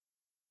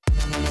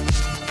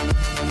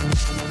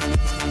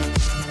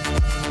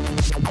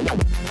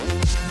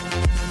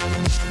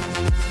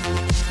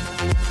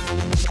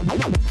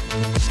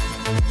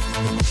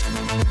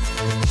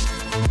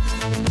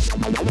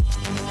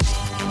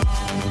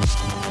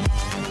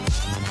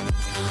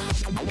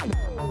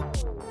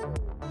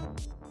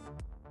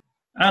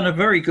And a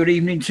very good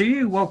evening to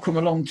you. Welcome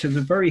along to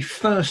the very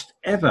first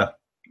ever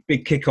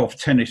Big Kickoff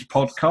Tennis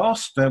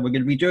podcast. We're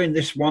going to be doing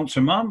this once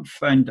a month,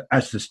 and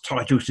as the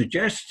title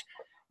suggests,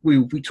 we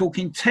will be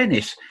talking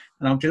tennis.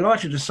 And I'm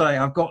delighted to say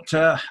I've got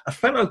a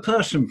fellow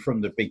person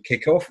from the Big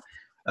Kickoff,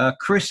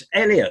 Chris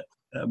Elliot,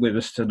 with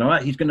us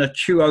tonight. He's going to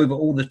chew over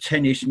all the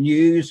tennis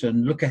news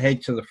and look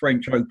ahead to the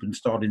French Open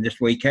starting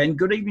this weekend.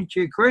 Good evening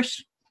to you,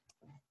 Chris.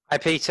 Hi,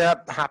 Peter.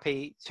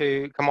 Happy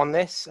to come on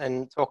this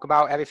and talk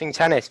about everything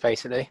tennis,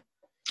 basically.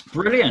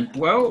 Brilliant.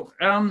 Well,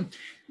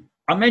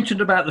 I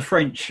mentioned about the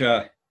French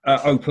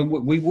Open.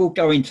 We will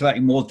go into that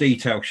in more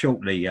detail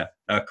shortly,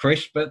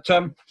 Chris. But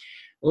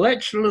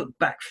let's look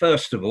back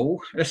first of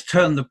all. Let's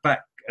turn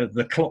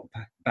the clock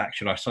back,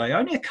 should I say?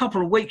 Only a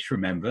couple of weeks,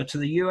 remember, to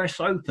the US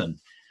Open.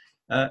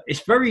 It's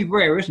very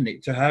rare, isn't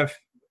it, to have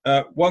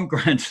one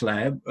Grand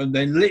Slam and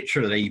then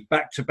literally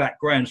back-to-back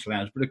Grand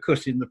Slams. But of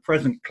course, in the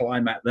present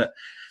climate that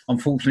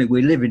unfortunately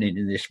we're living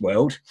in this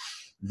world,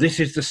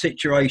 this is the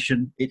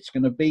situation it's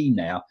going to be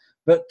now.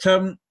 But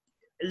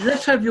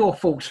let's have your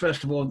thoughts,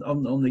 first of all,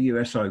 on the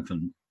US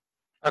Open.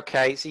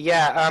 Okay, so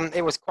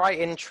it was quite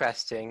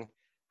interesting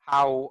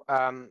how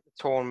the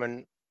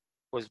tournament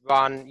was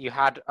run. You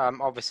had,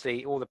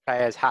 obviously, all the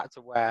players had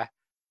to wear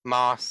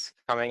masks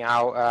coming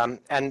out,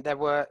 and there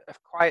were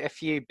quite a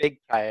few big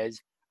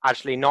players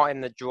actually not in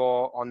the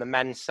draw on the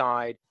men's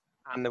side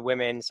and the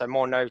women. So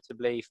more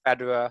notably,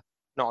 Federer,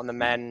 not on the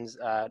men's,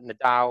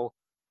 Nadal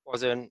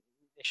wasn't,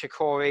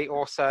 Nishikori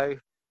also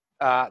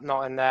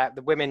not in there.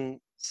 The women's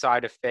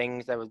side of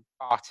things, there was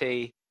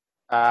Barty,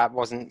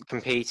 wasn't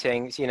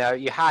competing. So,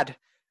 you had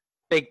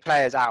big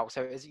players out.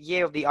 So it was a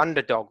year of the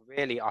underdog,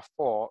 really, I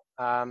thought.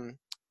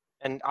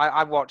 And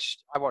I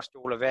watched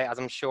all of it, as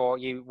I'm sure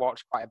you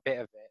watched quite a bit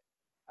of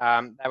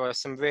it. There were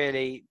some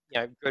really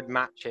good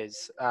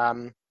matches.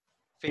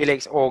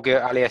 Felix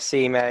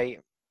Auger-Aliassime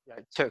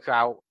took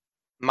out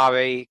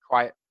Murray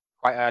quite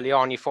early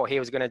on. You thought he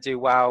was going to do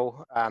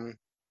well.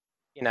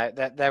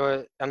 There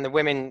were on the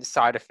women's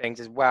side of things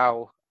as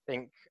well. I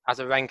think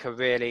Azarenka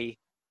really,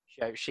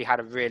 she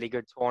had a really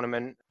good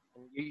tournament.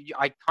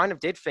 I kind of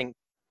did think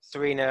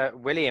Serena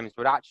Williams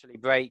would actually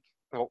break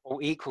or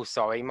equal,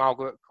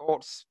 Margaret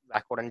Court's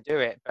record and do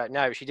it, but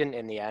no, she didn't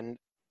in the end.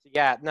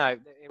 So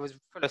it was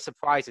full of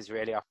surprises,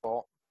 really, I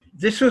thought.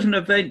 This was an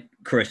event,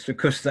 Chris,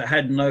 because that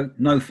had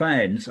no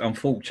fans,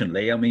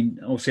 unfortunately. I mean,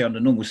 obviously under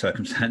normal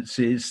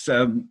circumstances,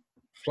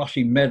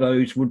 Flushing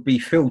Meadows would be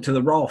filled to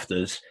the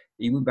rafters.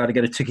 You wouldn't be able to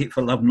get a ticket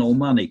for love nor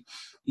money.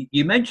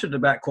 You mentioned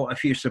about quite a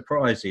few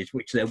surprises,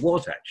 which there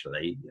was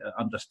actually,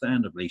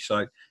 understandably.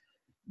 So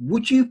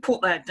would you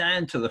put that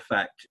down to the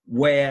fact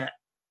where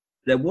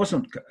there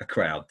wasn't a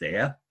crowd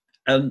there,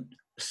 and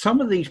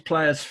some of these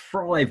players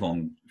thrive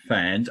on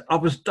fans,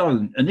 others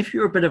don't? And if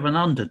you're a bit of an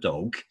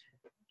underdog,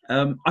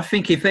 I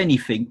think, if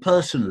anything,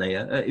 personally,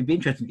 it'd be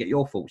interesting to get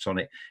your thoughts on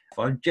it.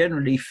 I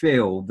generally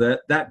feel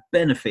that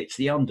benefits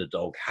the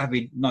underdog,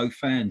 having no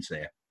fans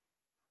there.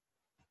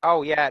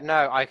 Oh yeah, no,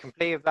 I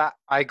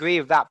agree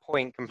with that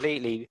point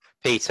completely,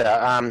 Peter.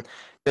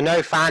 The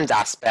no fans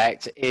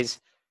aspect is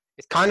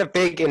kind of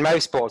big in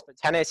most sports, but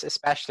tennis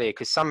especially,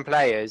 because some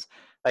players,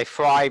 they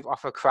thrive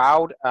off a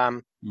crowd.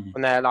 When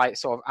they're like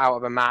sort of out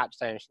of a match,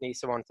 they just need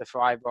someone to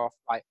thrive off.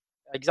 Like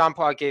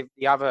example I give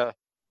the other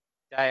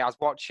day, I was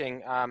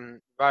watching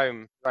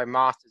Rome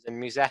Masters,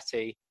 and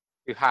Musetti,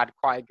 who had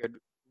quite a good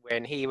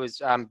win. He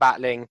was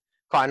battling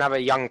quite another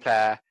young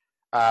player,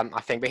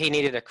 I think, but he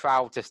needed a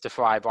crowd just to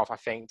thrive off, I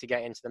think, to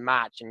get into the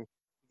match, and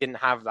he didn't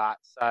have that.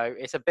 So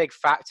it's a big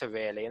factor,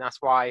 really, and that's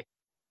why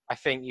I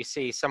think you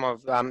see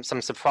some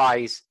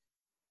surprise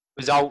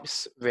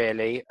results,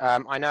 really.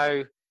 I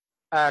know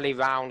early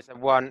rounds there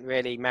weren't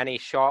really many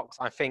shocks.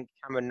 I think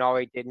Cameron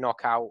Norrie did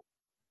knock out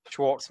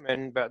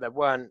Schwartzman, but there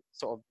weren't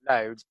sort of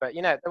loads. But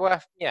there were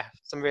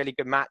some really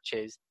good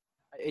matches.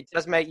 It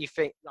does make you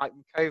think, like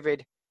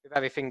COVID, with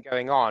everything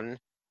going on,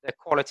 the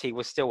quality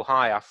was still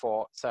high, I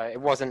thought. So it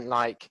wasn't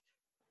like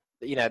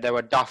there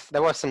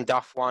were some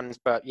duff ones,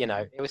 but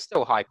it was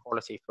still high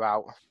quality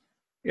throughout.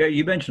 Yeah,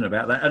 you mentioned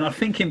about that, and I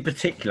think in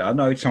particular, I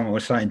know someone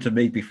was saying to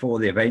me before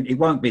the event, it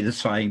won't be the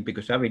same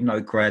because having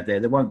no crowd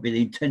there won't be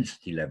the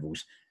intensity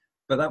levels.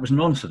 But that was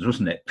nonsense,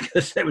 wasn't it?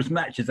 Because there was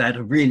matches that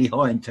had really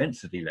high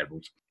intensity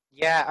levels.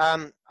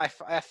 Yeah,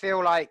 I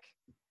feel like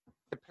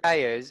the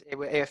players, it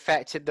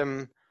affected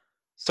them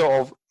sort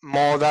of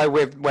more though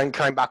when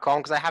coming back on,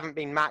 because they haven't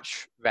been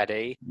match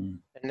ready,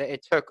 and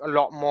it took a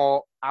lot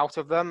more out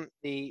of them,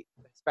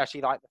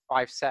 especially like the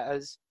five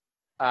setters.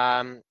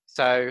 And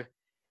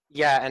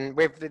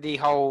with the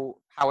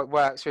whole how it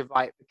works with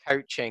like the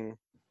coaching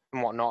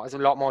and whatnot is a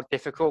lot more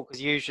difficult,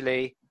 because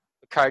usually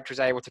the coach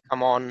was able to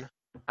come on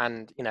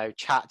and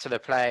chat to the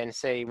player and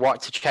see what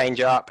to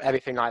change up,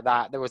 everything like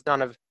that. There was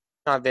none of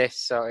this,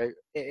 so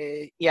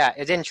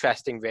it's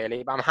interesting,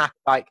 really. But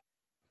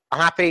I'm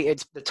happy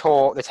it's the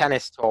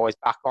tennis tour is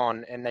back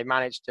on, and they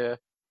managed to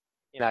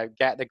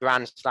get the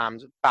Grand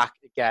Slams back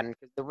again,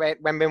 because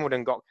when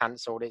Wimbledon got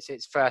cancelled, it's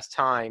its first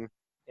time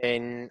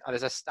in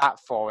there's a stat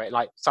for it,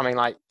 like something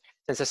like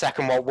since the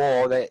Second World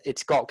War that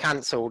it's got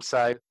cancelled.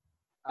 So,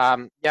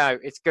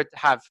 it's good to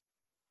have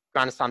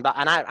Grand Slam.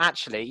 And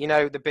actually,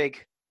 the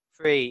big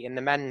three in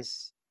the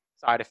men's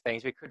side of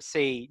things, we could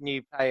see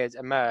new players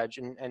emerge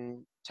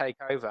and take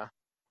over.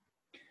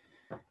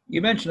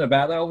 You mentioned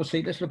about that.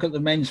 Obviously, let's look at the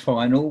men's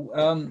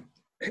final.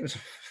 It was a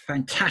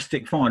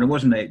fantastic final,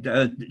 wasn't it?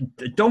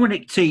 The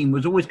Dominic Thiem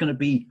was always going to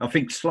be, I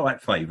think,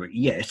 slight favourite,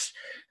 yes.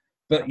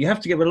 But you have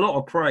to give a lot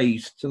of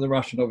praise to the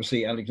Russian,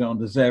 obviously,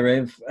 Alexander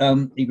Zverev.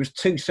 He was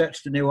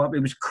 2-0 up. He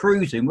was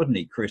cruising, wasn't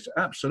he, Chris?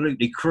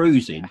 Absolutely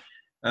cruising.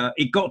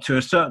 It got to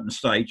a certain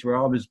stage where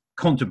I was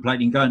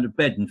contemplating going to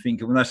bed and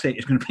thinking, well, that's it,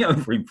 it's going to be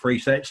over in 3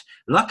 sets.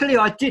 Luckily,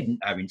 I didn't,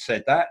 having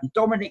said that. And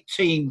Dominic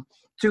Thiem,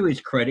 to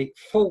his credit,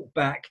 fought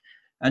back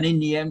and in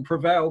the end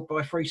prevailed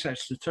by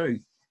 3-2.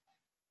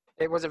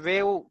 It was a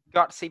real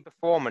gutsy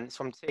performance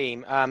from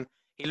Thiem.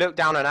 He looked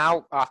down and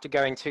out after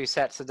going 2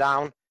 sets to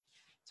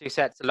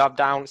love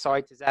down, to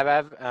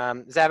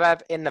Zverev.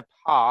 Zverev in the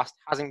past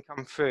hasn't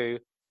come through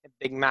in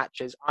big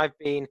matches. I've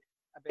been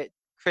a bit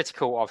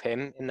critical of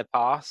him in the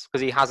past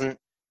because he hasn't,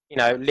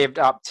 lived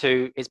up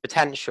to his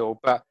potential.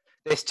 But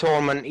this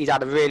tournament, he's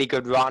had a really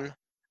good run.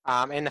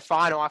 In the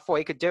final, I thought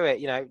he could do it.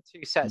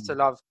 2 sets to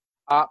love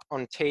up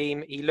on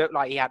Thiem. He looked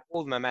like he had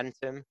all the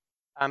momentum.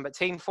 But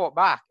Thiem fought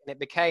back and it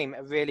became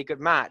a really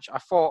good match. I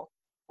thought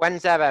when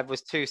Zverev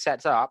was 2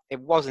 sets up, it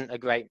wasn't a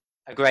great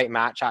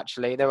match,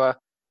 actually. There were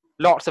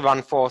lots of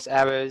unforced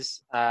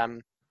errors.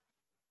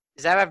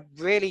 Zverev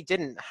really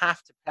didn't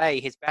have to play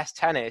his best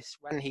tennis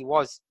when he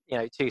was,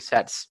 2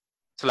 sets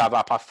to love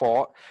up, I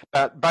thought.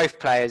 But both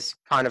players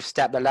kind of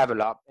stepped the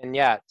level up. And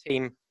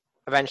Thiem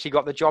eventually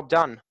got the job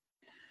done.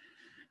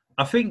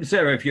 I think,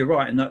 Zverev, you're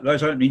right. And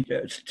those opening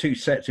 2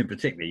 sets in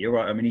particular, you're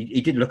right. I mean,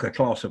 he did look a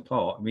class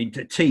apart. I mean,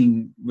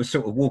 Thiem was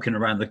sort of walking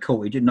around the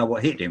court. He didn't know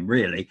what hit him,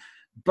 really.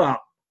 But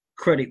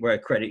credit where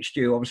credit's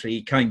due. Obviously,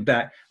 he came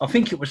back. I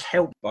think it was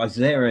helped by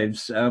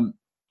Zverev's.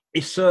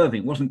 His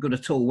serving wasn't good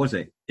at all, was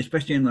it?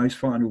 Especially in those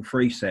final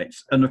 3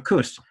 sets. And, of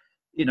course,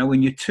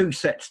 when you're 2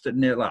 sets to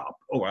 0 up,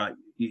 all right,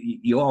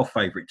 you are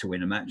favourite to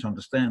win a match,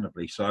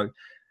 understandably. So,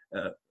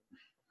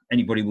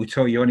 anybody will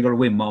tell you only got to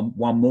win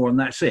one more and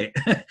that's it.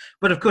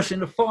 But of course, in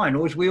the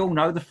final, as we all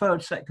know, the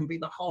 3rd set can be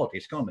the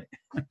hardest, can't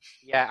it?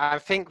 Yeah, I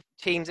think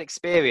Thiem's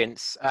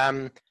experience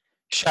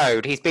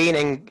showed. He's been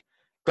in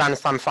Grand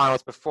Slam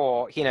finals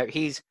before.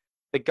 He's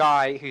the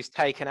guy who's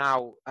taken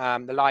out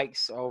the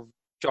likes of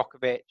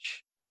Djokovic,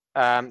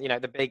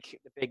 the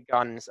big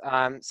guns.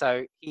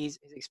 So his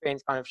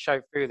experience kind of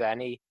showed through there,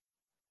 and he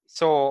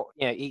saw,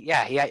 he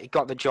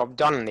got the job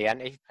done in the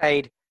end. He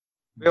played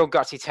real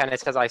gutsy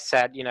tennis, as I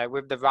said.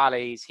 With the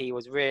rallies, he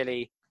was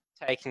really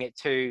taking it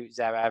to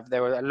Zverev.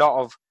 There were a lot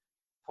of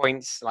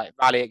points, like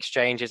rally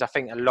exchanges. I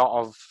think a lot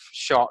of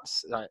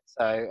shots.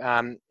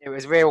 It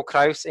was real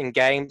close in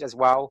games as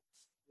well.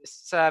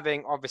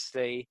 Serving,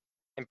 obviously,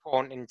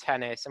 important in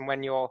tennis, and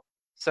when your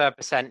serve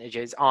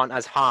percentages aren't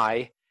as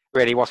high,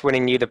 really, what's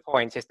winning you the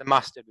points is the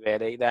mustard.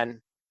 Really,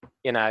 then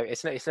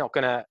it's not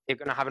gonna you're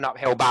gonna have an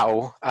uphill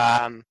battle.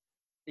 I'm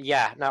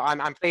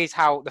pleased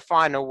how the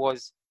final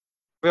was.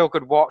 Real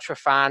good watch for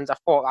fans. I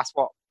thought that's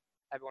what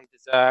everyone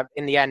deserved.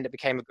 In the end, it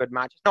became a good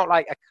match. It's not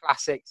like a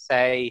classic,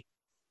 say,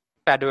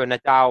 Federer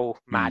Nadal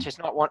match. It's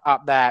not one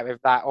up there with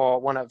that or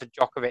one of the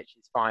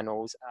Djokovic's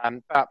finals.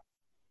 But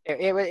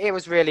it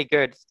was really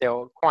good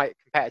still. Quite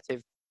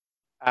competitive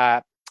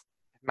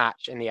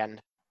match in the end.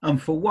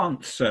 And for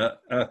once,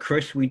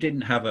 Chris, we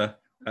didn't have a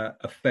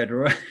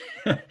Federer.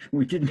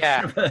 We didn't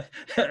have a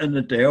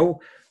Nadal.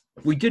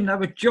 We didn't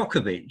have a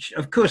Djokovic.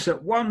 Of course,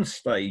 at one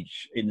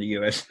stage in the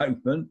US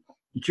Open,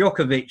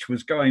 Djokovic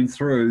was going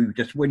through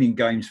just winning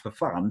games for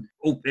fun.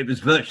 It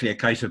was virtually a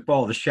case of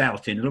bar the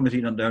shouting. As long as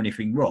he doesn't do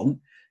anything wrong,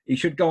 he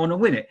should go on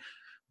and win it.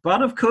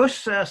 But of course,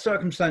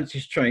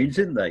 circumstances change,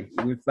 didn't they?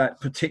 With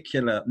that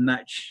particular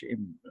match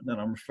that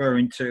I'm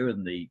referring to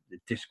and the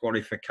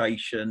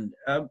disqualification.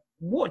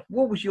 What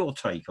was your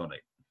take on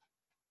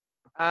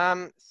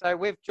it? So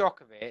with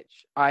Djokovic,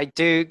 I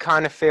do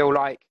kind of feel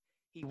like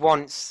he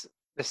wants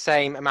the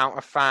same amount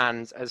of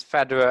fans as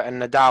Federer and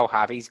Nadal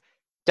have. He's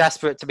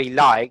desperate to be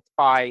liked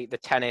by the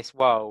tennis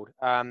world.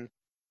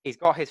 He's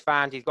got his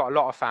fans. He's got a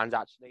lot of fans,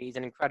 actually. He's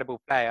an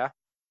incredible player.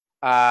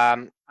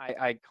 I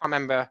can't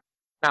remember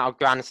amount of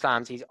Grand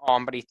Slams he's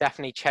on, but he's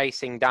definitely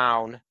chasing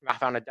down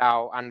Rafael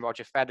Nadal and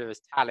Roger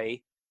Federer's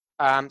tally.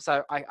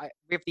 So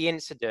with the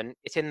incident,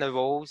 it's in the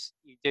rules.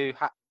 You do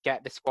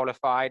get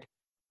disqualified.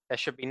 There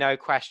should be no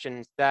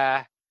questions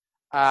there.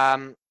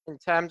 In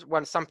terms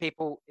when some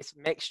people, it's a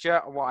mixture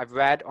of what I've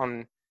read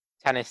on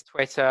tennis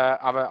Twitter,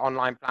 other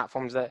online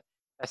platforms that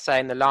are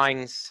saying the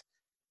lines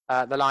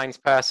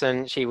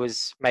person, she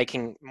was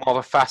making more of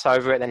a fuss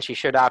over it than she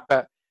should have.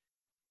 But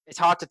it's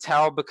hard to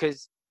tell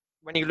because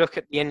when you look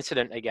at the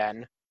incident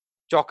again,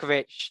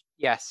 Djokovic,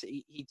 yes,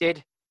 he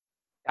did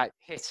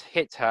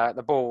hit her,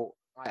 the ball,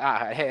 hit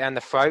her in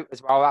the throat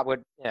as well.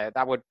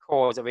 That would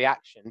cause a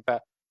reaction,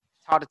 but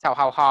it's hard to tell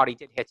how hard he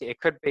did hit it. It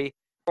could be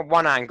from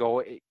one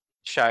angle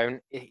shown,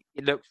 it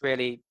looks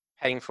really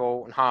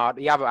painful and hard.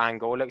 The other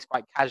angle looks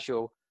quite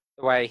casual,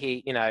 the way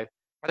he, I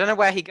don't know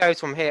where he goes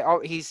from here. Oh,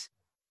 he's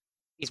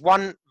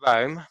won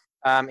Rome.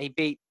 He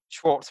beat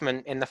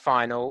Schwartzman in the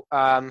final.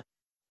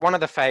 One of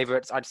the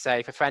favourites, I'd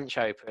say, for French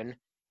Open.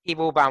 He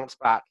will bounce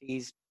back.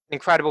 He's an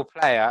incredible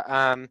player.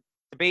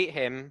 To beat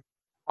him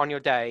on your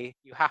day,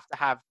 you have to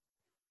have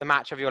the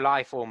match of your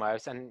life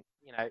almost. And,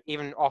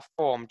 even off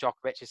form,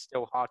 Djokovic is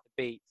still hard to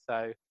beat.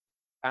 So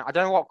I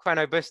don't know what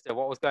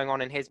was going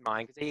on in his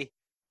mind, because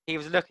he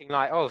was looking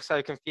like,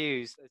 so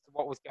confused as to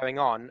what was going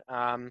on.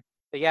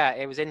 But yeah,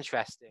 it was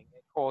interesting.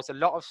 It caused a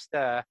lot of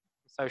stir on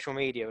social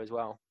media as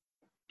well.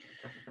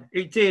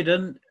 It did,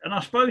 and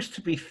I suppose,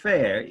 to be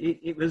fair,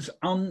 it was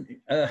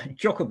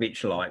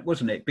Djokovic-like,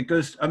 wasn't it?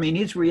 Because, I mean,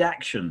 his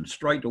reaction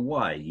straight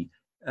away,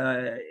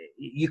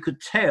 you could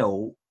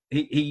tell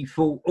he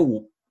thought,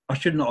 I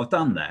should not have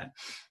done that.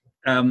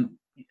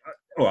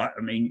 All right,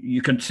 I mean,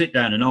 you can sit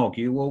down and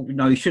argue, well,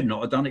 no, he should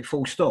not have done it,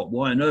 full stop.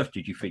 Why on earth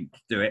did you think to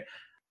do it?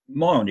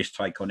 My honest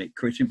take on it,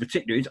 Chris, in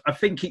particular, is I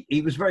think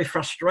he was very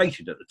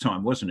frustrated at the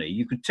time, wasn't he?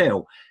 You could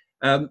tell.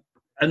 And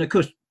of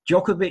course,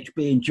 Djokovic,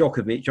 being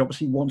Djokovic,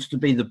 obviously wants to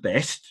be the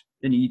best.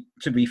 And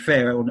to be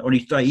fair, on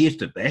his day, he is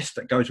the best.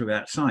 That goes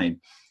without saying.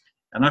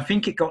 And I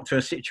think it got to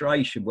a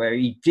situation where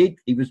he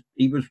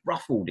was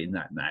ruffled in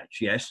that match.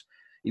 Yes,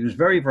 he was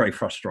very, very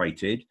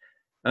frustrated,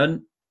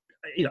 and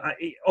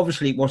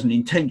obviously it wasn't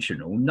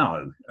intentional.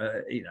 No,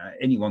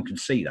 anyone can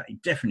see that.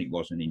 It definitely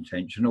wasn't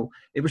intentional.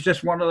 It was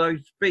just one of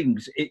those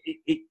things.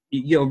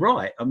 You're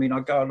right. I mean,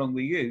 I go along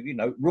with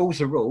you. Rules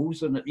are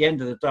rules, and at the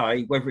end of the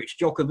day, whether it's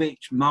Djokovic,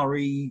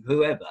 Murray,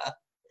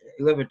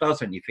 whoever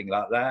does anything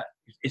like that,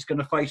 is going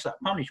to face that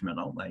punishment,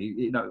 aren't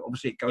they?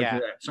 Obviously it goes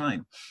without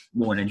saying.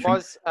 More than anything. He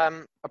was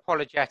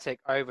apologetic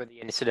over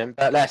the incident,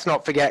 but let's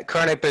not forget,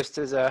 Chrono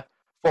Buster's a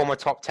former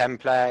top 10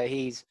 player.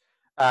 He's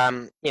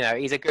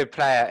he's a good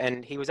player,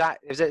 and it was at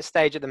a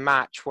stage of the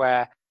match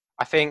where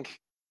I think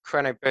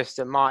Chrono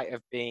Buster might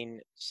have been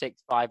 6-5,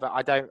 but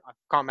I can't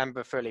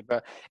remember fully,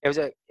 but it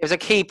was a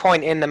key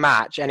point in the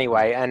match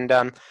anyway. And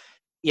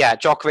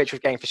Djokovic was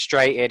getting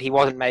frustrated. He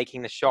wasn't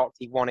making the shots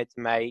he wanted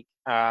to make.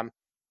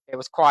 It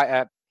was quite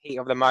a heat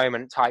of the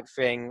moment type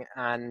thing,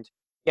 and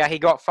he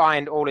got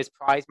fined all his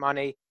prize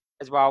money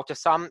as well. To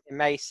some, it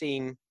may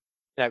seem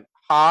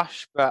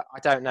harsh, but I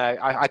don't know.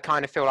 I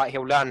kind of feel like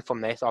he'll learn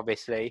from this,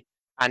 obviously,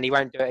 and he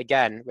won't do it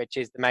again, which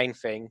is the main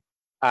thing.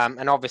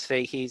 And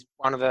obviously, he's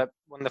one of the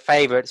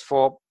favourites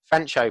for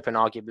French Open,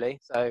 arguably.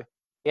 So,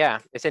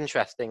 it's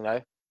interesting,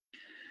 though.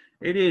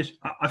 It is.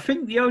 I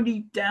think the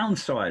only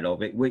downside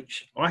of it,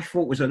 which I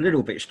thought was a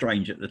little bit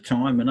strange at the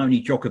time, and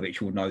only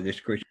Djokovic will know this,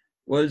 Chris,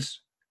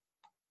 was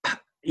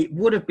it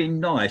would have been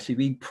nice if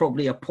he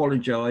probably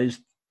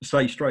apologised,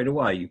 say, straight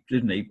away,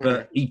 didn't he?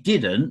 But he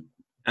didn't.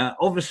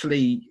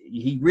 Obviously,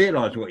 he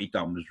realised what he'd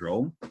done was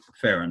wrong.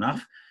 Fair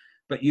enough.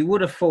 But you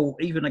would have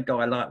thought even a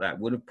guy like that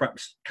would have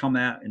perhaps come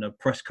out in a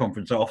press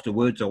conference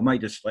afterwards or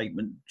made a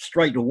statement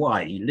straight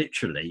away,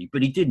 literally.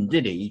 But he didn't,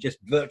 did he? He just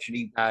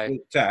virtually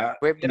walked out.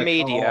 With the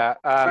media.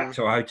 Back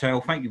to a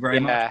hotel. Thank you very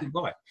much.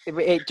 Goodbye.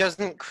 It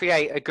doesn't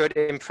create a good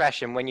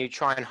impression when you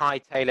try and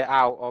hightail it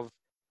out of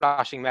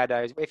Flushing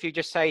Meadows. If you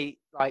just say,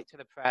 like, to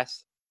the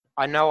press,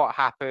 I know what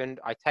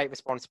happened, I take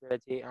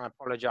responsibility and I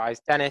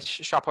apologise. Denis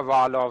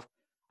Shapovalov,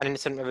 an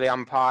incident with the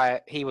umpire,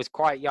 he was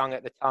quite young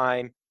at the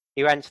time.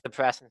 He went to the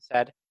press and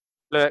said,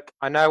 look,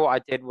 I know what I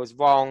did was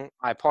wrong.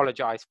 I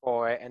apologise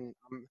for it. And,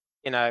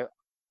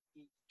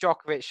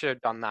 Djokovic should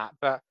have done that.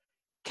 But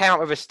came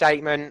out with a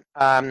statement.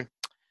 In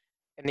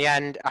the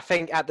end, I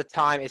think at the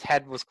time his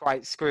head was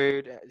quite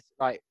screwed. It's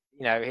like,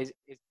 his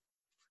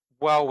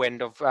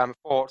whirlwind of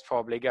thoughts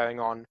probably going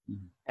on.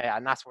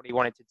 And that's what he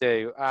wanted to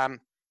do.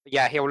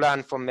 He'll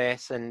learn from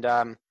this. And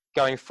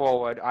going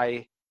forward,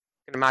 I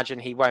can imagine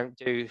he won't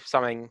do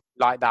something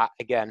like that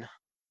again.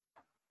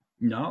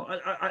 No,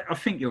 I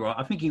think you're right.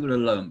 I think he would have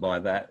learned by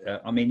that.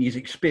 I mean, he's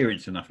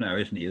experienced enough now,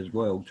 isn't he, as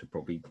well, to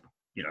probably,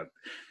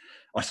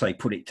 I say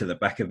put it to the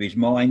back of his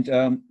mind.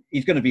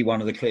 He's going to be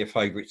one of the clear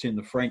favourites in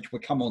the French.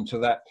 We'll come on to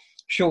that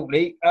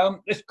shortly.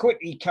 Let's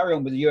quickly carry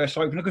on with the US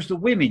Open, because the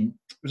women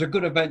was a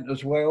good event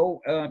as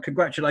well.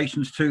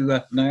 Congratulations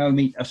to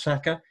Naomi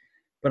Osaka.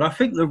 But I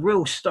think the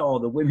real star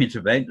of the women's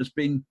event has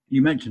been,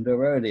 you mentioned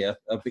her earlier,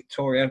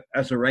 Victoria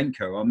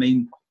Azarenka. I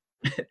mean,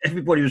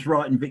 everybody was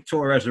writing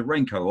Victoria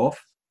Azarenka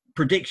off.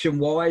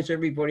 Prediction-wise,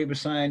 everybody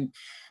was saying,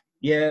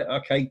 yeah,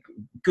 okay,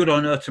 good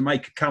on her to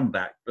make a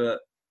comeback, but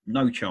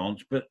no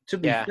chance. But to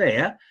be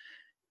fair,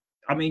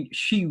 I mean,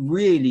 she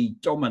really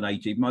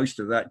dominated most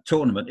of that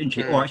tournament, didn't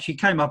she? Right, she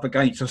came up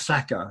against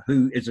Osaka,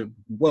 who is a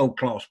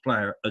world-class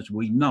player, as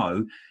we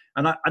know.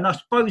 And I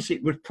suppose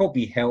it would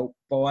probably help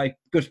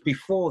because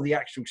before the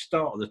actual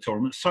start of the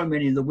tournament, so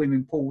many of the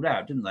women pulled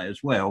out, didn't they, as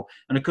well?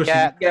 And of course,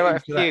 there were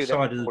a to that few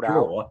side of the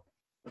draw.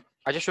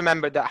 I just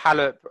remembered that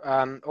Halep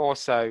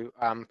also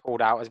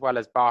pulled out, as well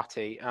as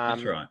Barty.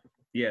 That's right.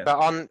 Yeah. But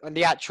on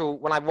the actual,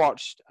 when I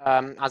watched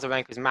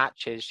Azarenka's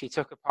matches, she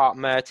took apart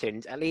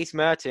Mertens. At least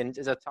Mertens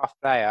is a tough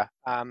player.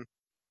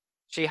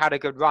 She had a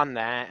good run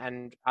there,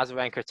 and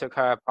Azarenka took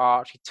her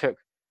apart. She took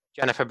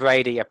Jennifer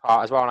Brady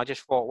apart as well. And I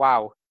just thought,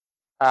 wow,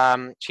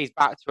 she's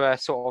back to her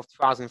sort of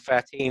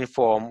 2013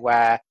 form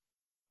where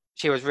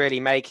she was really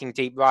making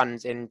deep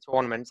runs in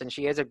tournaments, and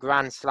she is a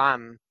Grand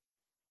Slam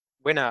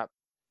winner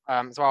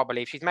as well, I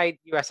believe. She's made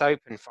US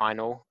Open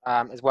final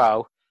as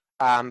well.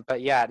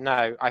 But yeah,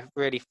 no, I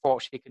really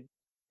thought she could,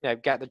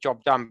 get the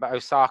job done. But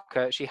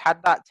Osaka, she had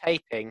that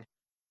taping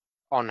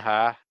on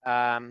her.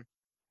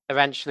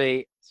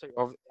 Eventually, sort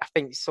of, I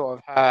think sort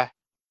of her,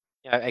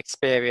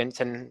 experience,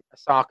 and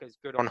Osaka's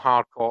good on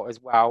hard court as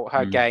well.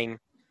 Her game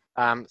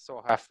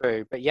saw her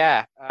through. But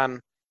yeah,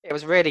 it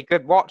was really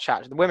good watch.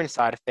 Actually, the women's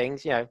side of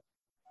things,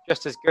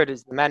 just as good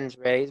as the men's.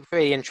 Really,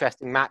 really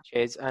interesting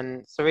matches.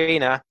 And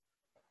Serena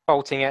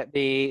faulting at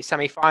the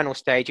semi-final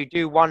stage. You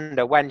do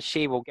wonder when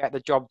she will get the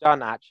job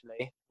done.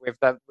 Actually, with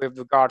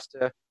regards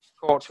to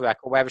court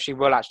record, whether she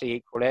will actually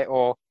equal it,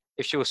 or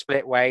if she will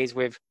split ways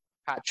with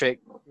Patrick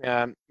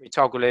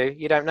Mitoglu.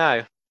 You don't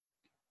know.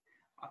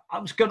 I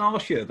was going to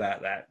ask you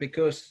about that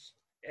because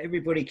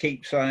everybody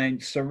keeps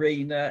saying,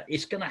 Serena,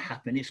 it's going to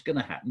happen,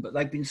 but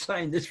they've been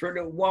saying this for a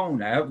little while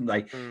now, haven't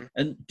they?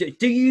 And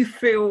do you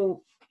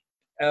feel,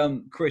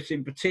 Chris,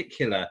 in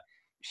particular,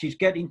 she's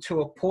getting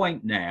to a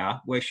point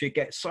now where she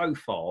gets so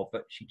far,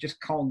 but she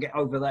just can't get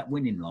over that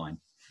winning line?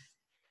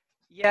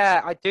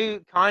 Yeah, I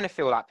do kind of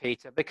feel that,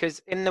 Peter, because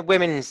in the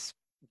women's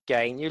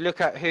game, you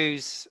look at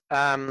who's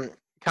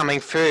coming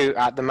through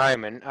at the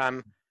moment.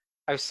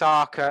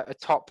 Osaka, a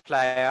top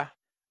player.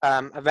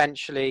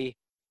 Eventually,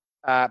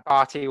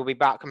 Barty will be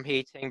back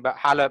competing, but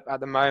Halep at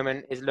the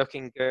moment is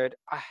looking good.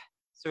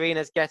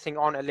 Serena's getting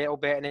on a little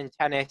bit, and in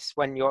tennis,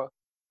 when you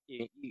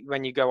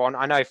go on,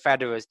 I know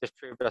Federer's just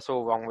proved us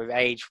all wrong with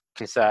age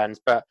concerns,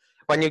 but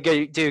when you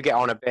do get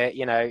on a bit,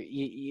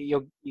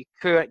 you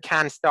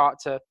can start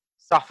to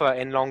suffer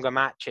in longer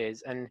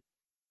matches. And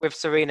with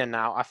Serena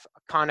now, I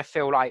kind of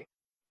feel like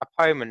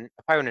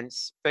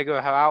opponents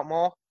figure her out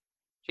more.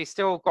 She's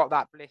still got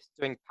that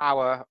blistering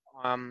power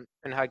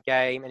in her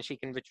game, and she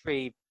can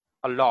retrieve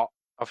a lot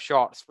of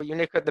shots. But you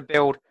look at the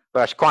build,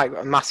 well, she's quite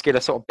a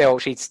muscular sort of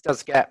build. She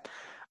does get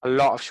a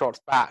lot of shots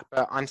back,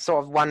 but I'm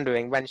sort of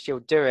wondering when she'll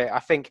do it. I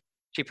think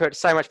she put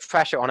so much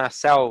pressure on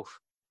herself,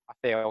 I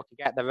feel, to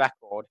get the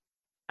record.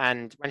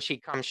 And when she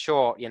comes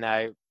short,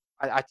 I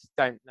just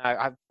don't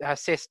know. Her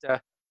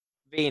sister,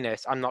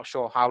 Venus, I'm not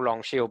sure how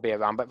long she'll be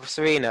around, but for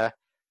Serena,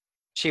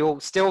 she'll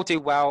still do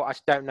well. I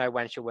just don't know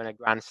when she'll win a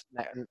Grand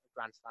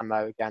Slam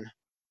though again.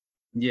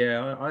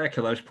 Yeah, I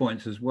echo those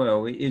points as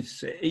well.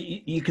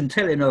 You can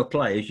tell in her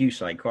play, as you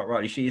say quite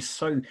rightly, she is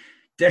so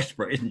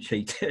desperate, isn't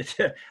she,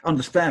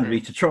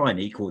 understandably, to try and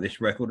equal this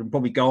record and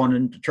probably go on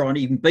and try and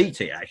even beat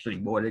it, actually,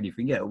 more than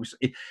anything else,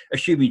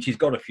 assuming she's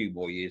got a few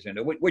more years in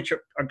her, which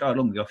I go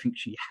along with, I think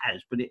she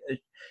has. But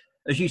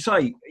as you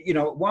say,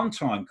 at one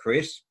time,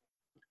 Chris,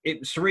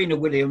 Serena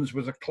Williams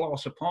was a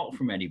class apart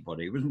from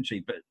anybody, wasn't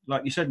she? But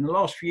like you said, in the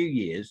last few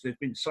years, there's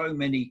been so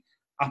many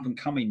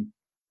up-and-coming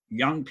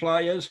young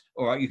players.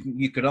 All right,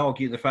 you could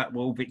argue the fact,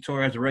 well,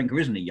 Victoria Azarenka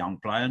isn't a young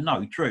player.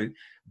 No, true.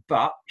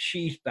 But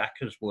she's back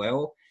as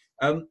well.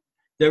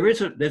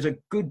 There's a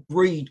good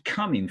breed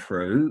coming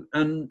through,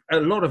 and a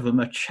lot of them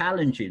are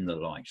challenging the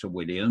likes of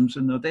Williams,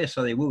 and I dare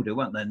say they will do,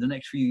 won't they, in the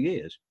next few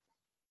years?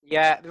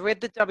 Yeah, with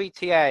the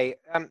WTA,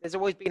 there's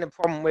always been a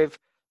problem with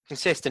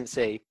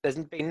consistency. There's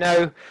been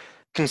no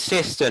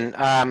consistent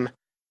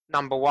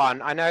number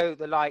one. I know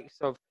the likes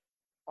of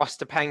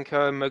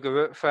Ostapenko and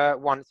Muguruza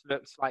once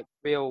looked like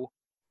real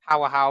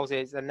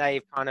powerhouses, and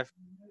they've kind of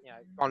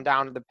gone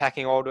down to the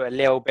pecking order a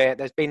little bit.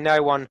 There's been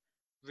no one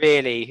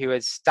really who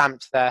has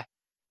stamped their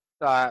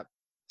mark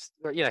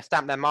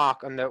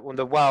on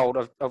the world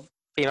of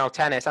female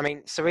tennis. I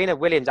mean, Serena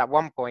Williams at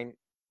one point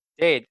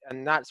did,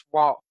 and that's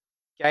what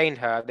gained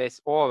her this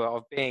aura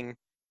of being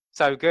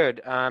so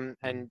good.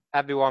 And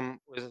everyone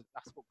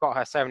that's what got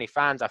her so many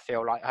fans. I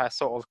feel like her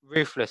sort of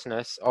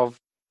ruthlessness of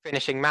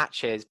finishing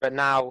matches. But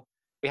now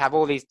we have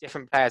all these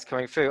different players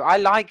coming through. I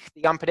like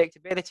the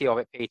unpredictability of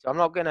it, Peter. I'm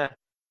not going to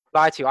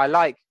lie to you. I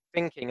like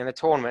thinking in the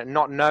tournament and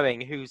not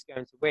knowing who's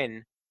going to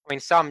win. I mean,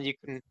 some you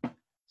can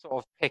sort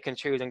of pick and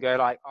choose and go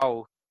like,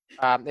 oh,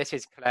 this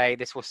is Clay.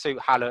 This will suit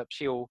Halep.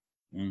 She'll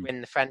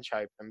win the French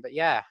Open. But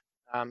yeah,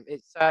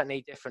 it's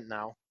certainly different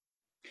now.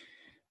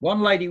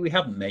 One lady we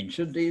haven't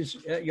mentioned is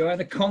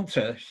Johanna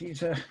Konta.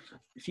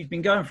 She's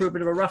been going through a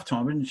bit of a rough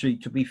time, hasn't she,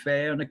 to be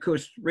fair? And of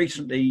course,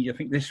 recently, I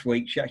think this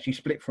week, she actually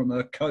split from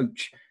her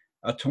coach,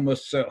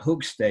 Thomas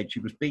Hugstead. She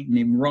was beaten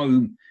in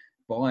Rome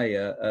by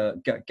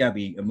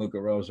Gabi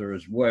Muguruza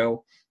as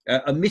well.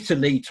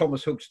 Admittedly,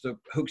 Thomas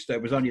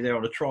Hugstead was only there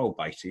on a trial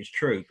basis,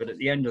 true. But at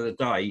the end of the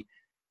day,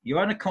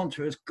 Johanna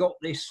Konta has got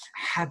this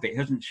habit,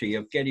 hasn't she,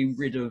 of getting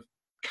rid of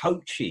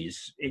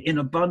coaches in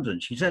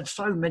abundance. She's had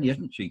so many,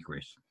 hasn't she,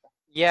 Chris?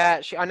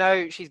 Yeah, I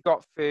know she's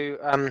got through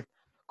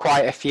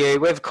quite a few.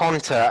 With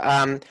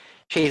Konta,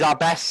 she's our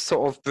best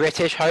sort of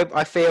British hope,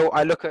 I feel.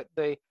 I look at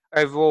the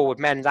overall with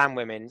men's and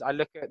women's. I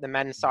look at the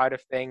men's side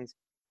of things.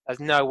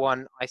 There's no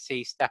one I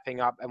see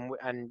stepping up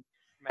and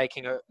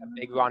making a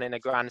big run in a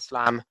Grand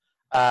Slam.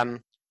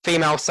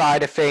 Female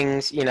side of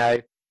things,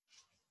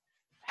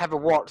 Heather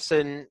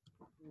Watson,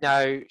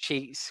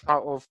 she's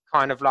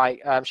kind of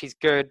like she's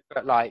good,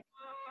 but like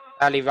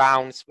early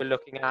rounds we're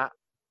looking at.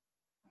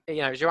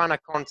 Joanna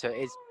Konta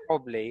is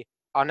probably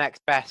our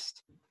next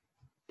best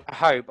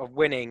hope of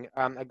winning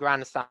a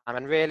Grand Slam,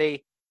 and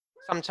really,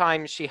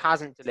 sometimes she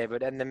hasn't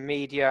delivered, and the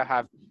media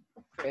have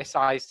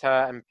criticised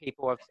her, and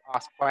people have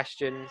asked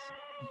questions.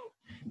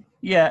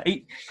 Yeah,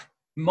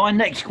 my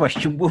next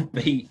question would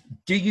be: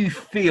 do you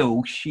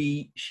feel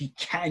she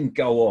can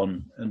go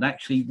on and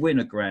actually win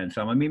a Grand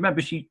Slam? I mean,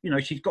 remember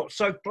she's got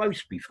so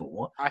close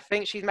before. I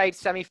think she's made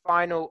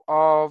semi-final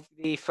of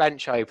the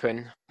French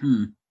Open.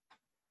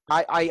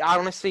 I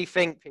honestly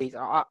think, Peter,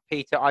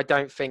 I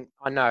don't think,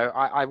 I know,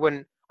 I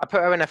wouldn't, I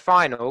put her in a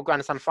final,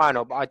 Grand Slam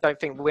final, but I don't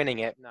think winning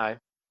it, no.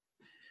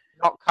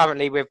 Not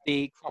currently with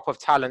the crop of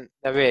talent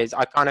there is.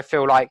 I kind of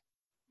feel like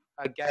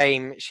a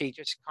game, she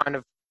just kind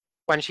of,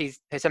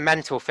 it's a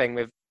mental thing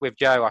with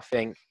Jo, I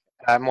think,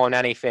 more than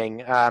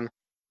anything.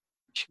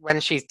 When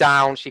she's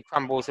down, she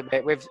crumbles a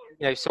bit. With,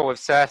 sort of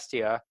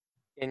Cirstea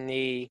in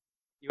the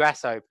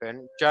US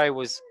Open, Jo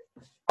was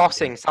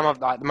bossing some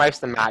of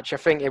most of the match. I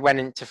think it went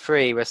into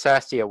 3 where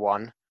Cirstea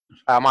won.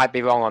 I might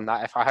be wrong on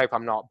that. I hope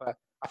I'm not, but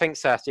I think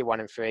Cirstea won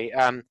in 3.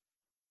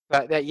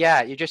 But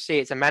yeah, you just see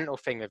it's a mental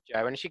thing with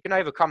Jo, and she can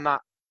overcome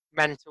that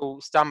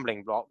mental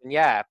stumbling block. And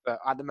yeah, but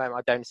at the moment,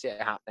 I don't see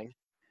it happening.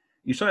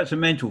 You say it's a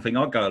mental thing.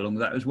 I'd go along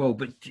with that as well.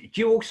 But do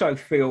you also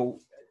feel,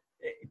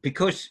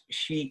 because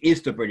she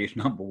is the British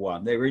number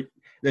one,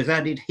 there's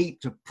added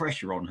heaps of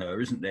pressure on her,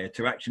 isn't there,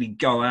 to actually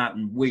go out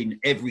and win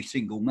every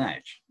single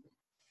match?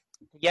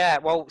 Yeah,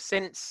 well,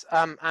 since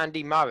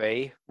Andy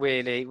Murray,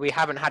 really, we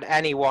haven't had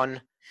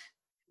anyone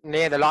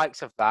near the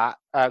likes of that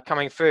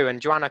coming through. And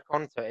Joanna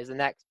Konta is the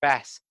next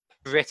best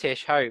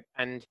British hope.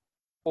 And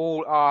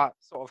all our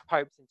sort of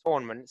hopes in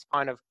tournaments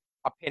kind of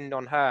are pinned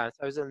on her. So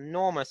there's an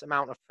enormous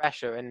amount of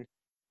pressure. And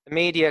the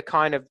media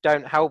kind of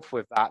don't help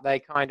with that. They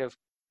kind of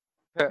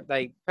put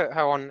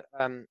her on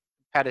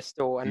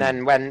pedestal. And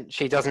then when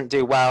she doesn't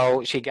do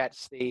well, she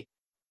gets the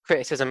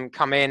criticism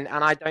come in.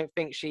 And I don't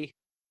think she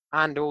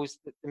handles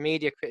the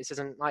media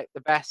criticism like the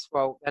best.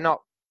 Well, they're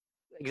not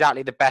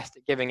exactly the best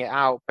at giving it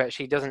out, but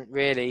she doesn't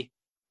really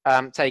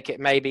take it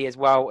maybe as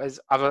well as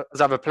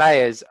other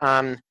players.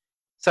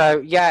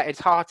 So yeah, it's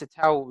hard to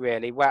tell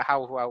really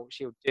how well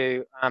she'll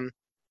do. I'm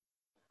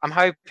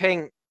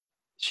hoping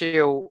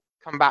she'll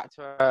come back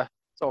to her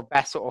sort of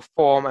best sort of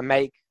form and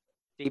make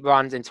deep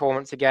runs in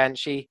tournaments again.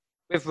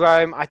 With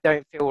Rome, I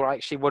don't feel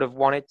like she would have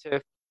wanted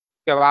to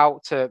go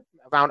out to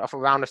a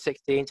round of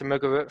 16 to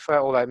Muguruza,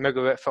 although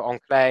Muguruza on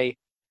clay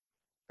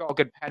got a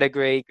good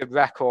pedigree, good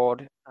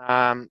record.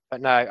 But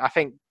no, I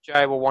think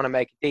Jo will want to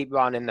make a deep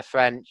run in the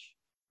French,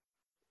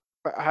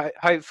 but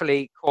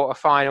hopefully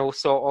quarter-final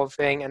sort of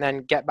thing, and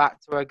then get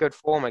back to a good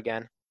form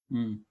again.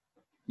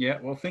 Yeah,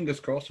 well, fingers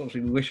crossed.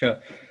 Obviously, we wish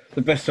her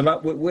the best of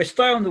luck. We'll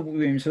stay on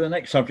the to the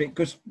next subject,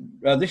 because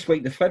this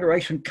week the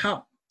Federation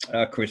Cup,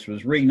 Chris,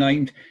 was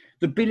renamed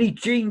the Billie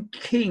Jean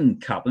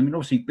Cup. I mean,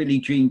 obviously, Billie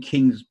Jean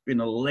King's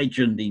been a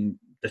legend in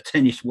the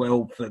tennis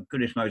world for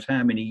goodness knows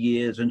how many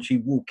years, and she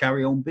will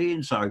carry on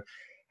being so.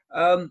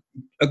 A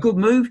good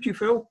move, do you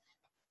feel?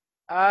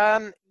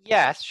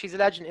 Yes, she's a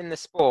legend in the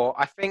sport.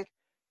 I think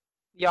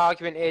the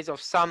argument is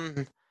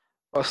some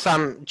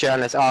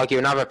journalists argue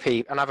and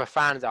other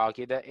fans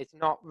argue that it's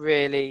not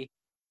really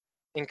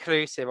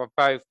inclusive of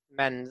both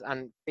men's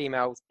and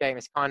females game.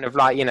 It's kind of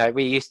like,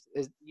 we used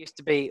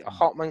to be a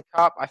Hotman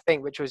Cup, I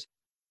think, which was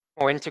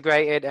more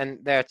integrated, and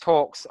there are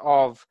talks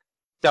of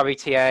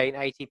WTA and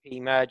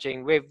ATP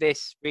merging. With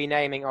this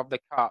renaming of the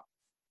cup,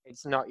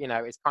 it's not,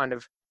 it's kind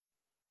of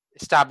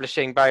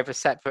establishing both as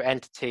separate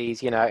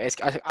entities.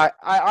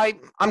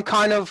 I'm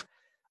kind of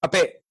a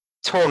bit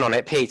torn on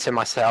it, Peter,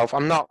 myself.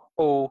 I'm not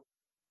all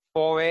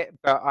for it,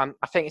 but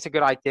I think it's a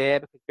good idea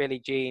because Billie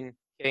Jean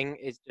King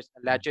is just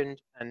a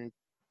legend, and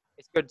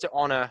it's good to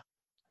honour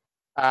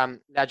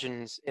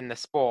legends in the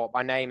sport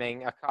by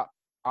naming a cup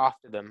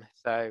after them.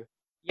 So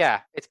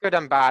yeah, it's good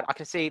and bad. I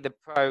can see the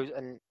pros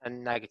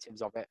and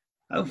negatives of it.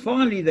 And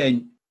finally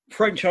then,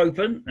 French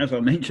Open, as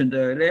I mentioned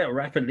earlier,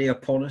 rapidly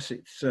upon us.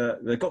 It's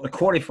they've got the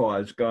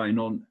qualifiers going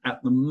on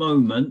at the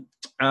moment.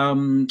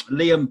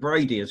 Liam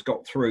Brady has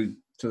got through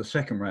to the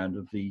second round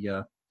of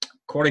the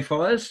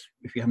qualifiers.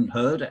 If you haven't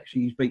heard,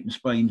 actually, he's beaten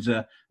Spain's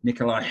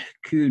Nicolai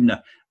Kuhn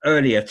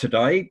earlier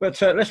today.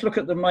 But let's look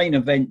at the main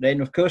event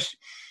then. Of course,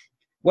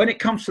 when it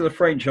comes to the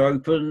French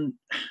Open,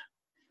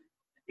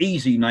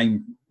 easy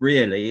name,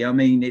 really. I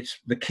mean, it's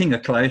the king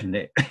of clay, isn't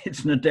it?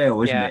 It's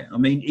Nadal, isn't it? I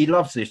mean, he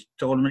loves this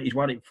tournament. He's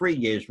won it 3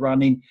 years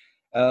running,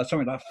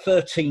 something like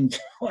 13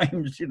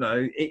 times.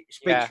 It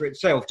speaks for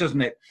itself, doesn't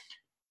it?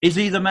 Is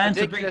he the man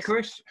to beat,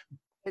 Chris?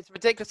 It's a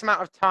ridiculous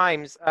amount of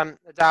times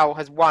Nadal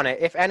has won it.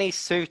 If any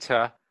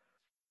suitor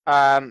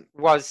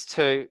was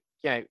to,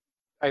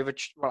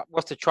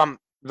 was to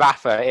trump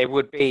Rafa, it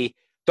would be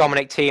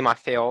Dominic Thiem, I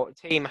feel.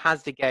 Thiem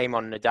has the game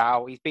on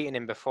Nadal. He's beaten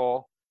him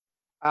before.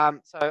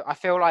 So I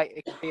feel like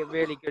it could be a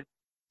really good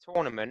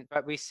tournament,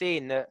 but we've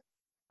seen that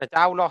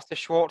Nadal lost to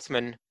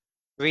Schwartzman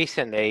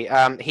recently.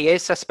 He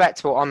is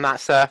susceptible on that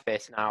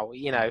surface now.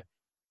 He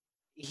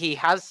he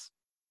has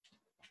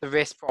the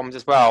wrist problems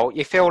as well.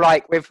 You feel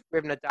like with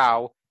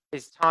Nadal,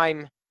 his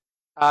time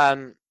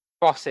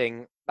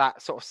crossing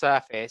that sort of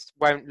surface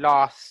won't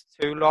last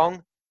too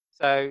long.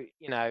 So,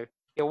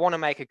 he'll want to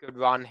make a good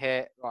run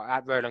here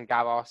at Roland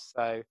Garros.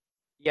 So,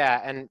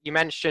 yeah, and you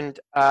mentioned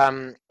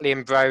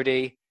Liam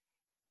Brody.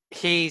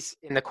 He's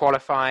in the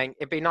qualifying.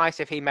 It'd be nice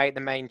if he made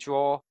the main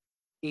draw.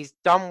 He's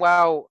done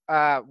well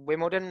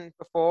Wimbledon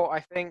before,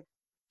 I think.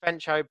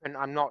 French Open,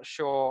 I'm not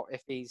sure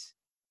if he's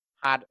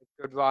had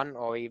a good run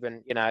or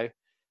even,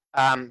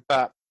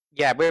 but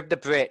yeah, with the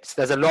Brits,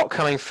 there's a lot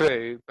coming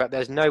through, but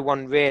there's no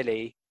one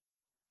really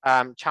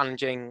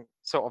challenging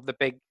sort of the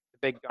big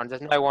guns.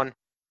 There's no one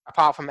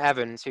apart from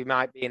Evans who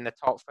might be in the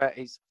top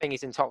 30. I think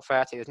he's in top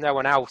 30. There's no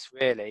one else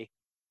really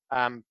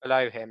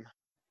below him.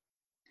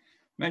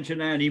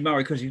 Mention Andy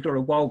Murray because he's got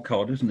a wild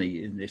card, isn't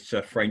he, in this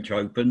French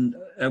Open?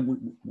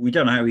 We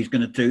don't know how he's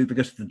going to do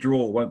because the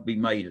draw won't be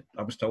made.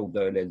 I was told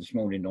earlier this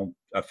morning on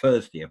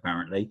Thursday,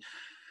 apparently.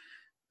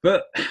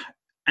 But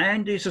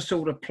Andy's a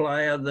sort of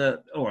player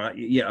that, all right,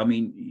 yeah, I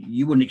mean,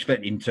 you wouldn't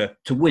expect him to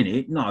win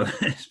it. No,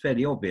 it's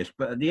fairly obvious.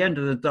 But at the end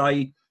of the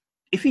day,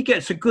 if he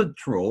gets a good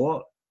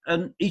draw,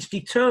 and he's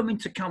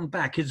determined to come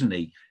back, isn't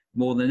he,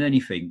 more than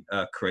anything,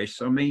 Chris?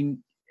 I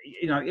mean,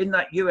 in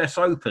that US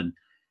Open,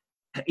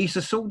 he's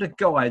the sort of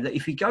guy that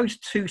if he goes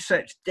 2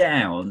 sets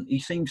down, he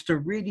seems to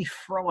really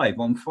thrive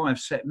on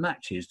 5-set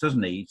matches,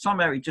 doesn't he?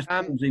 Somehow it just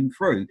pulls him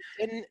through.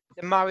 In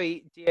the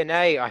Murray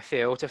DNA, I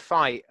feel, to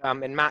fight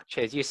in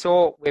matches. You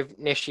saw with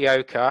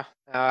Nishioka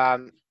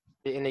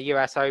in the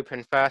US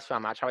Open first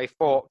round match how he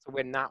fought to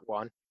win that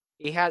one.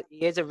 He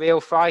is a real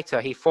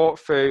fighter. He fought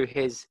through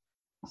his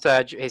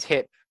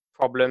hip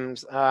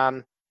problems.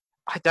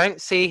 I don't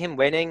see him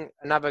winning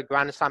another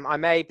Grand Slam. I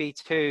may be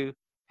too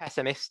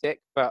pessimistic,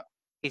 but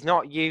he's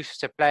not used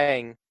to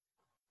playing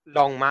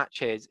long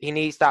matches. He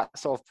needs that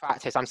sort of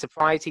practice. I'm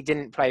surprised he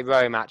didn't play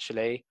Rome,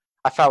 actually.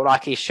 I felt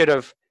like he should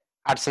have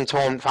had some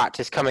tournament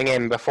practice coming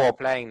in before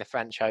playing the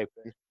French Open.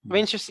 It'll be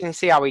interesting to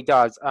see how he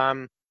does.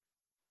 I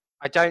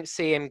don't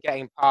see him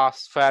getting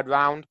past third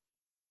round,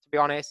 to be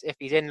honest, if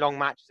he's in long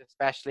matches,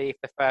 especially if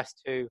the first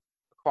two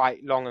are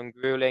quite long and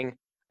grueling.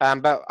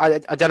 But I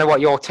don't know what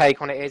your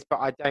take on it is,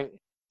 but I don't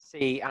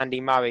see Andy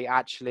Murray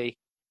actually,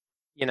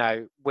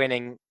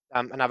 winning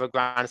another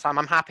Grand Slam.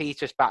 I'm happy he's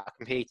just back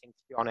competing, to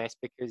be honest,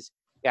 because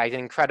he's an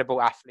incredible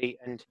athlete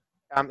and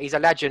he's a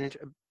legend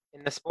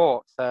in the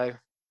sport. So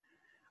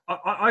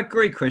I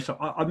agree, Chris.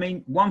 I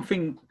mean, one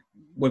thing,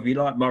 whether you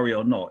like Murray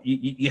or not,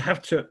 you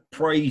have to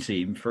praise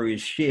him for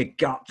his sheer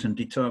guts and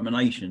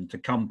determination to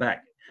come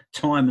back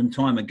time and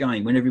time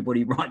again when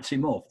everybody writes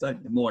him off,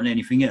 more than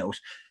anything else,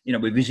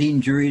 with his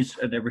injuries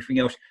and everything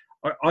else.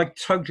 I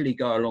totally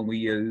go along with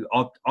you.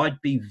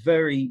 I'd be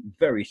very,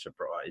 very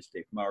surprised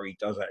if Murray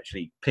does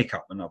actually pick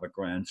up another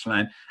Grand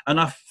Slam. And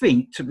I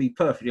think, to be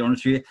perfectly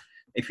honest with you,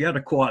 if you had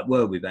a quiet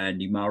word with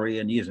Andy Murray,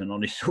 and he is an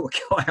honest sort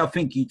of guy, I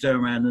think he'd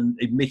turn around and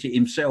admit it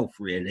himself,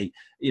 really.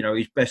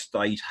 His best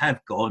days have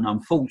gone,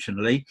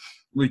 unfortunately,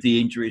 with the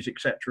injuries,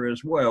 etc.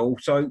 as well.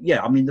 So,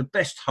 yeah, I mean, the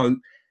best hope,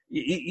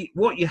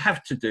 what you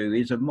have to do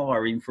is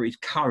admire him for his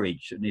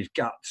courage and his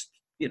guts,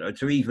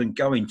 to even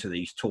go into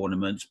these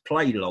tournaments,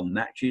 play long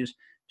matches,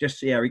 just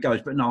see how he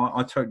goes. But no,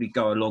 I totally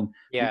go along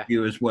with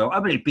you as well. I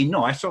mean, it'd be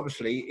nice,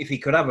 obviously, if he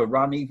could have a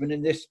run even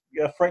in this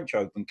French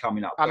Open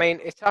coming up. I mean,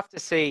 it's tough to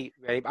see,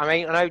 really. I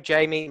mean, I know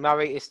Jamie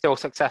Murray is still a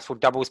successful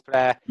doubles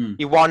player.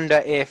 You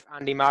wonder if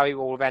Andy Murray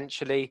will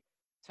eventually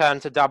turn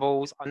to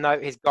doubles. I know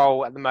his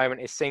goal at the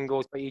moment is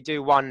singles, but you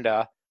do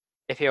wonder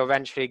if he'll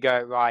eventually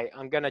go, right,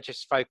 I'm going to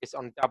just focus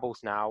on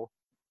doubles now.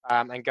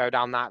 And go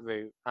down that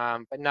route.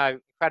 But no,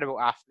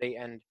 incredible athlete,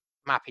 and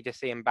I'm happy to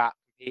see him back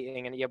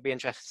competing, and you'll be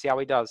interested to see how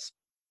he does.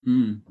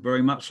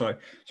 Very much so.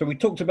 So we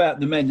talked about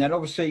the men, then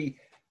obviously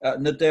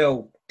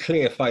Nadal,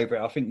 clear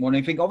favourite, I think, more than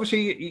anything.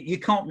 Obviously, you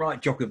can't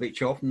write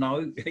Djokovic off.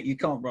 No, you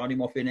can't write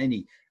him off in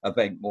any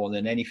event more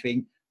than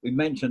anything. We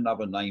mentioned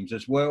other names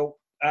as well.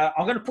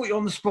 I'm going to put you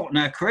on the spot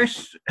now,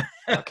 Chris.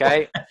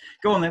 Okay.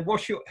 Go on then.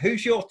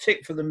 Who's your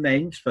tip for the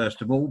men's,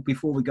 first of all,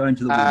 before we go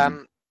into the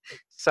women?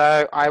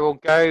 So I will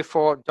go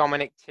for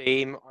Dominic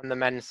Thiem on the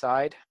men's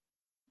side.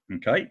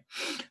 Okay.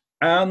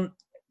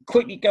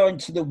 Quickly going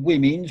to the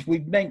women's.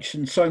 We've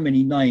mentioned so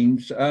many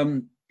names.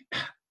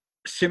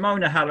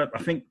 Simona Halep,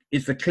 I think,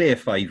 is the clear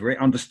favourite,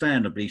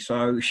 understandably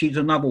so. She's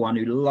another one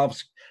who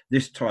loves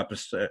this type of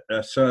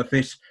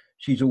surface.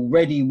 She's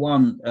already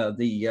won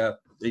the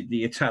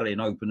Italian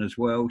Open as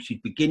well. She's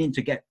beginning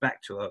to get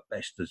back to her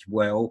best as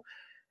well.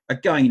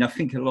 Again, I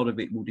think a lot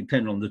of it will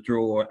depend on the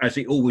draw, as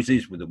it always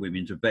is with a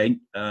women's event,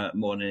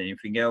 more than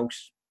anything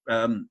else.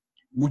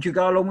 Would you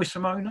go along with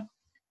Simona?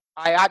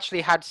 I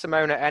actually had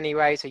Simona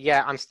anyway, so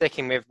yeah, I'm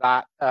sticking with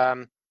that.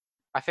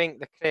 I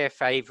think the clear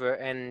favourite,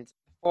 and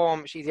the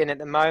form she's in at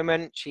the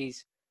moment,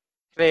 she's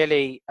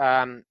clearly,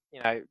 doing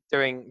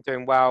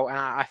well, and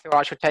I feel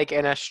I should take it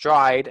in her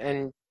stride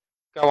and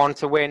go on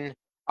to win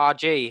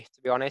RG.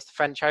 To be honest,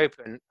 French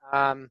Open.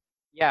 So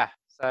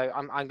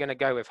I'm going to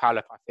go with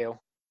Halep, I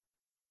feel.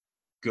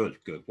 Good.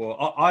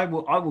 Well, I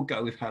will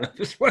go with Halep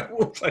as well,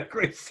 also,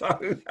 Chris. So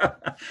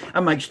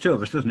that makes two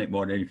of us, doesn't it,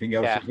 more than anything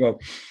else as well.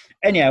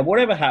 Anyhow,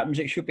 whatever happens,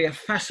 it should be a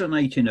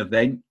fascinating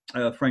event.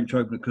 French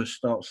Open, of course,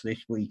 starts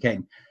this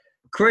weekend.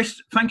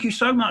 Chris, thank you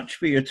so much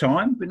for your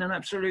time. Been an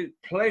absolute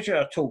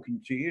pleasure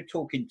talking to you,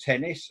 talking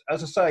tennis.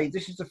 As I say,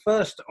 this is the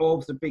first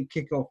of the Big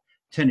Kickoff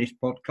tennis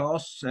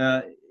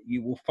podcasts.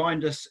 You will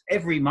find us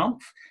every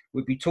month.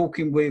 We'll be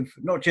talking with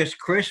not just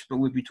Chris, but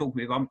we'll be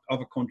talking with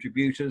other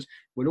contributors.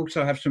 We'll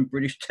also have some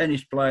British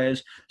tennis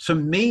players,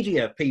 some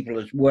media people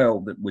as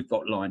well that we've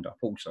got lined up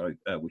also,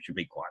 which will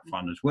be quite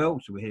fun as well.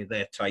 So we'll hear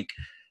their take.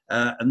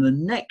 And the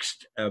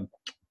next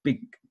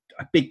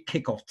big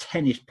kickoff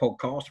tennis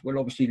podcast, we'll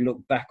obviously look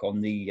back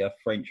on the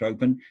French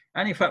Open.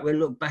 And in fact, we'll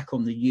look back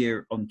on the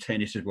year on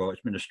tennis as well.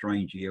 It's been a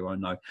strange year, I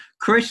know.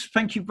 Chris,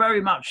 thank you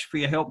very much for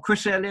your help.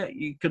 Chris Elliot,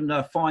 you can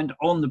find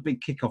on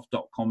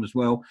thebigkickoff.com as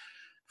well.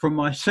 From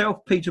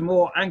myself, Peter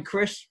Moore, and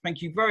Chris,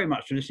 thank you very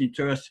much for listening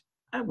to us,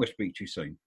 and we'll speak to you soon.